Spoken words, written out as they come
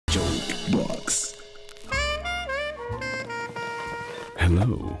Jokebox.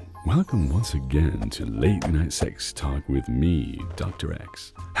 Hello, welcome once again to Late Night Sex Talk with me, Dr.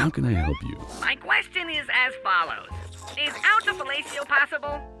 X. How can I help you? My question is as follows. Is autofellatio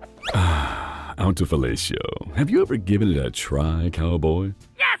possible? Autofellatio. Have you ever given it a try, cowboy?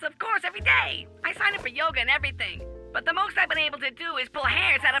 Yes, of course, every day. I sign up for yoga and everything. But the most I've been able to do is pull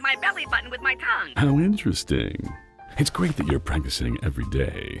hairs out of my belly button with my tongue. How interesting. It's great that you're practicing every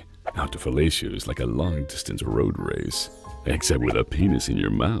day. Autofellatio is like a long-distance road race, except with a penis in your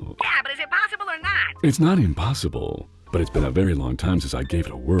mouth. Yeah, but is it possible or not? It's not impossible, but it's been a very long time since I gave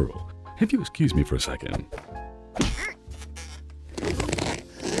it a whirl. If you excuse me for a second.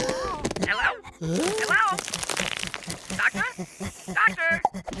 Hello? Hello? Doctor? Doctor?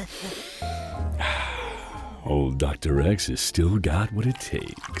 Old Dr. X has still got what it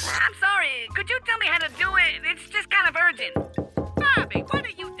takes. I'm sorry. Could you tell me how to do it? It's just kind of urgent. Bobby, what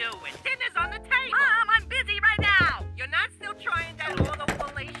are you doing? Dinner's on the table. Mom, I'm busy right now. You're not still trying that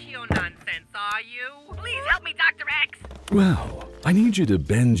autofellatio nonsense, are you? Please help me, Dr. X. Well, I need you to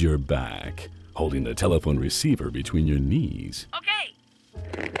bend your back, holding the telephone receiver between your knees. Okay.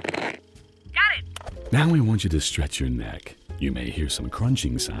 Got it. Now I want you to stretch your neck. You may hear some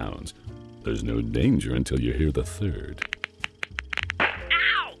crunching sounds. There's no danger until you hear the third.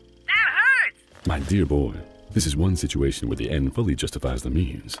 Ow! That hurts! My dear boy, this is one situation where the end fully justifies the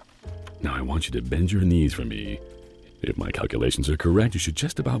means. Now I want you to bend your knees for me. If my calculations are correct, you should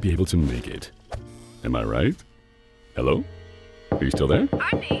just about be able to make it. Am I right? Hello? Are you still there?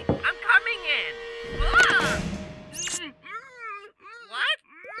 Honey, I'm coming in. Ah! What?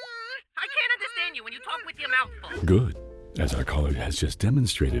 I can't understand you when you talk with your mouth full. Good. As our caller has just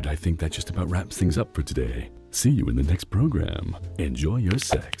demonstrated, I think that just about wraps things up for today. See you in the next program. Enjoy your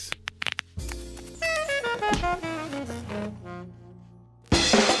sex.